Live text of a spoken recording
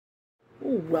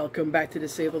Welcome back to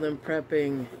Disabled and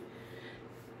Prepping,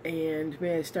 and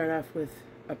may I start off with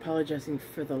apologizing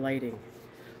for the lighting.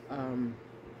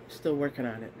 Still working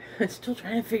on it. Still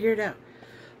trying to figure it out.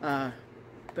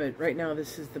 But right now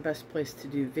this is the best place to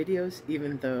do videos,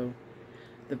 even though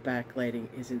the backlighting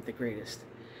isn't the greatest.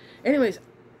 Anyways,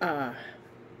 on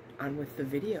with the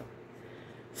video.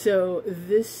 So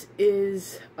this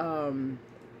is a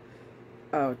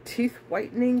tooth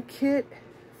whitening kit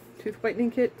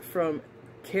from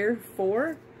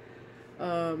Carefor.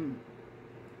 I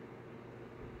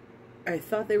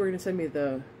thought they were going to send me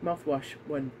the mouthwash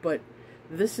one, but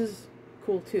this is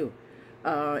cool too.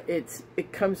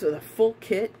 It comes with a full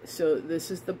kit, so this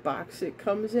is the box it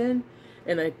comes in,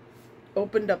 and I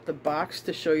opened up the box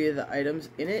to show you the items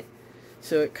in it.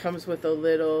 So it comes with a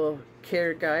little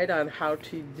care guide on how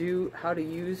to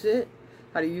use the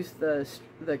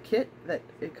kit that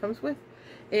it comes with.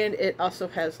 And it also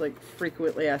has like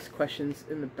frequently asked questions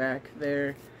in the back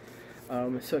there.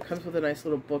 So it comes with a nice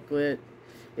little booklet.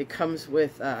 It comes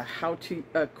with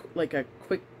like a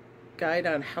quick guide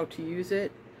on how to use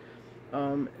it.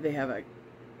 They have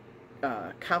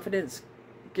a confidence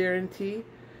guarantee.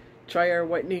 Try our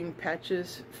whitening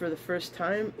patches for the first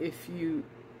time. If you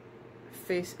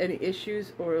face any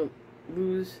issues or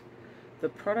lose the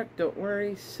product, don't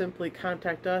worry. Simply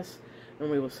contact us and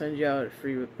we will send you out a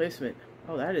free replacement.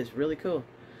 Oh, that is really cool.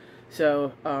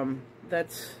 So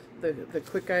that's the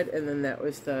quick guide, and then that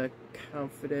was the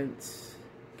confidence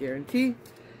guarantee.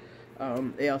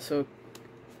 They also,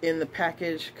 in the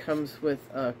package, comes with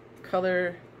a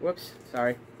color,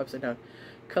 upside down,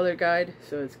 color guide.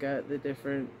 So it's got the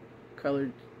different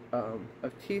colors of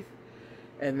teeth,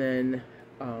 and then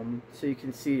so you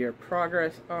can see your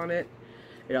progress on it.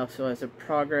 It also has a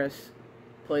progress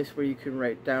place where you can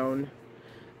write down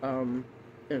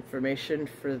information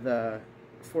for the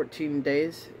 14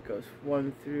 days. It goes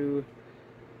one through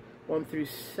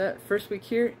first week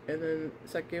here, and then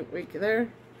second week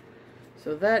there.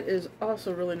 So that is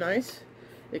also really nice.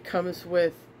 It comes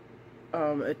with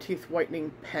a teeth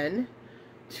whitening pen,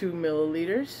 2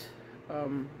 milliliters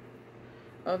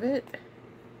of it.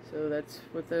 So that's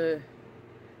what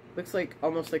looks like,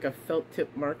 almost like a felt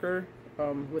tip marker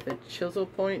with a chisel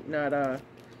point, not a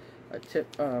tip,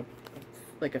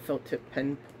 like a felt tip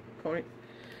pen point.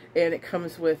 And it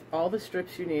comes with all the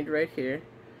strips you need right here.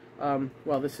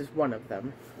 Well, this is one of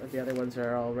them. The other ones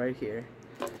are all right here.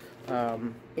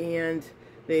 And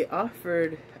they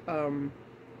offered, for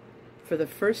the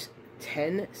first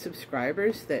 10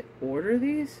 subscribers that order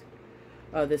this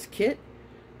kit,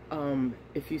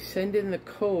 if you send in the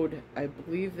code, I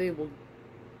believe they will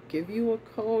give you a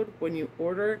code when you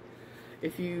order.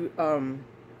 If you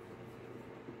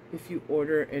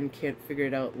order and can't figure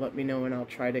it out, let me know and I'll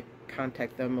try to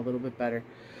contact them a little bit better.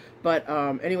 But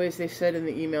anyways, they said in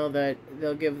the email that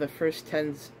they'll give the first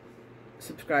 10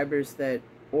 subscribers that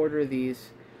order these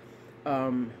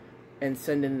and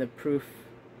send in the proof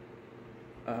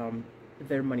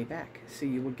their money back. So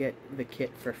you will get the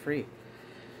kit for free.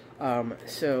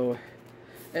 So,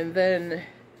 and then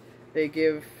they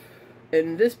give,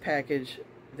 in this package,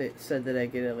 they said that I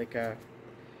get like a,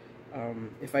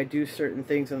 if I do certain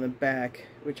things on the back,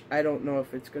 which I don't know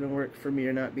if it's going to work for me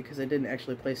or not, because I didn't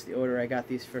actually place the order. I got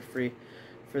these for free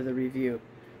for the review.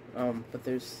 But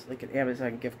there's like an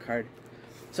Amazon gift card.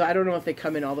 So I don't know if they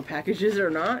come in all the packages or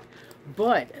not,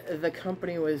 but the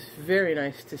company was very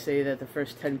nice to say that the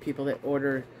first 10 people that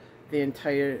order the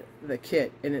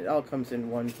kit, and it all comes in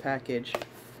one package,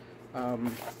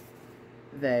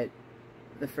 that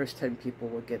the first 10 people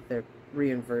will get their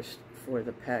reimbursed for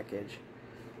the package.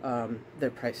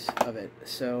 Their price of it.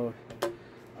 So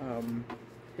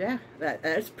yeah,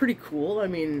 that's pretty cool. I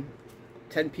mean,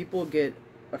 10 people get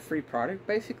a free product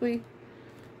basically,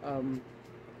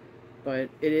 but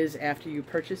it is after you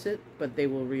purchase it, but they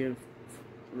will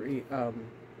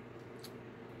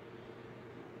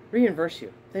reimburse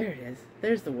you. There it is,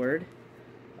 there's the word.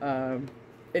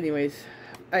 Anyways,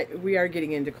 we are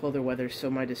getting into colder weather,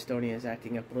 so my dystonia is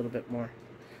acting up a little bit more,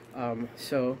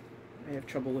 so I have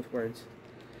trouble with words.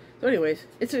 So anyways,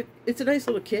 it's a nice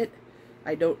little kit.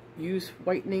 I don't use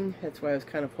whitening, that's why I was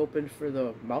kind of hoping for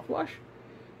the mouthwash.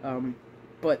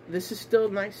 But this is still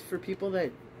nice for people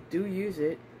that do use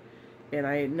it, and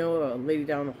I know a lady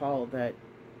down the hall that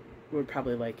would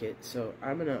probably like it, so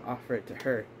I'm gonna offer it to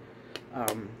her.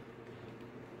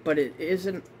 But it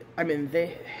isn't, I mean,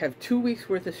 they have 2 weeks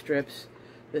worth of strips,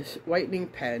 this whitening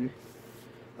pen,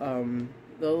 the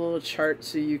little chart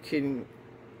so you can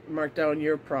mark down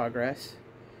your progress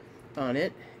on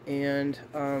it, and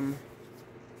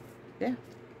yeah,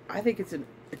 I think it's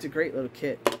a great little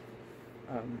kit.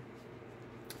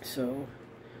 So,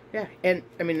 yeah, and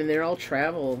I mean, and they're all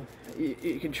travel.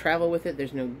 You can travel with it.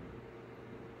 There's no,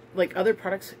 like, other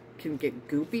products can get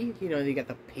goopy. You know, you got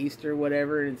the paste or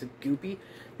whatever, and it's goopy.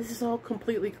 This is all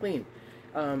completely clean.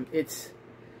 It's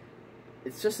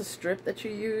just a strip that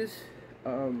you use,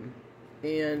 and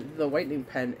the whitening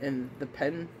pen, and the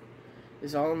pen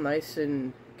is all nice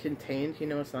and contained. You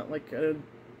know, it's not like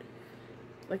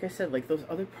like I said, like those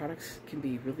other products can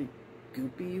be really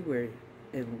goopy, where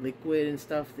and liquid and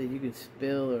stuff that you can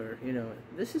spill, or you know,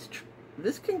 this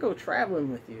can go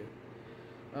traveling with you.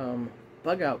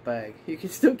 Bug out bag. You can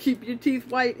still keep your teeth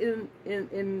white in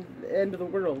the end of the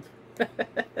world.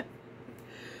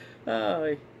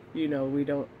 You know, we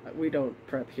don't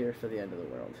prep here for the end of the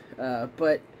world.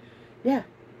 But yeah,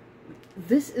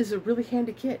 this is a really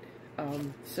handy kit.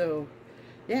 So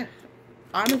yeah,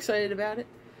 I'm excited about it.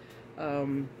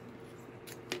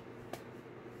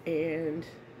 And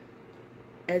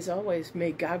as always,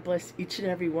 may God bless each and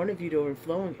every one of you to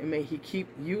overflowing, and may He keep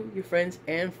you, your friends,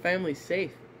 and family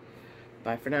safe.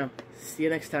 Bye for now. See you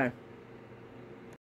next time.